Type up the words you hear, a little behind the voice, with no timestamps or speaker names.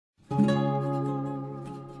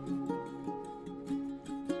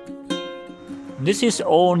This is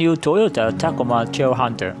all new Toyota Tacoma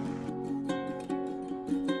Trailhunter.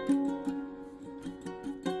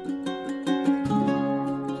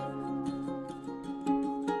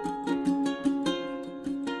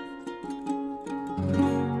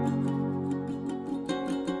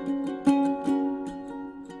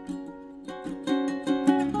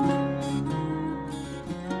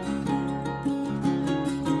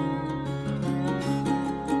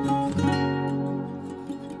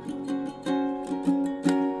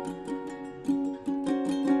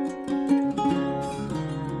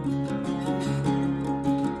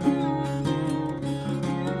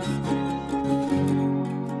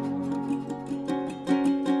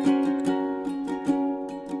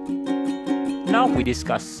 Now we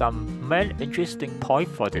discuss some main interesting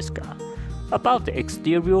points for this car. About the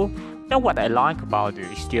exterior, now what I like about the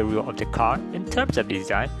exterior of the car in terms of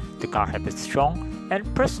design, the car has a strong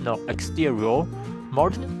and personal exterior,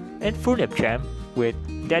 modern and full of charm with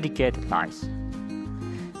dedicated lights.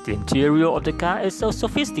 The interior of the car is so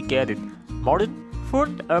sophisticated, modern, full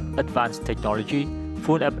of advanced technology,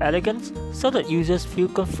 full of elegance so that users feel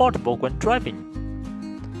comfortable when driving.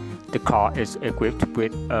 The car is equipped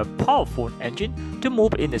with a powerful engine to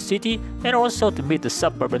move in the city and also to meet the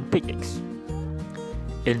suburban picnics.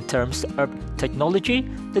 In terms of technology,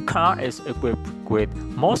 the car is equipped with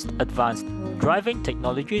most advanced driving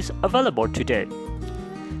technologies available today.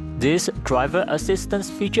 These driver assistance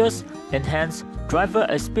features enhance driver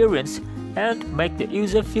experience and make the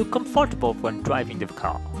user feel comfortable when driving the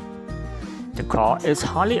car. The car is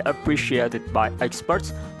highly appreciated by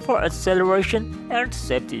experts for acceleration and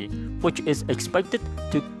safety, which is expected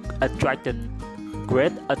to attract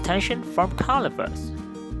great attention from car lovers.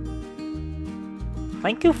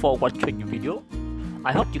 Thank you for watching the video.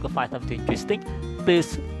 I hope you can find something interesting.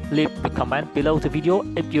 Please leave a comment below the video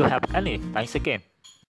if you have any. Thanks again.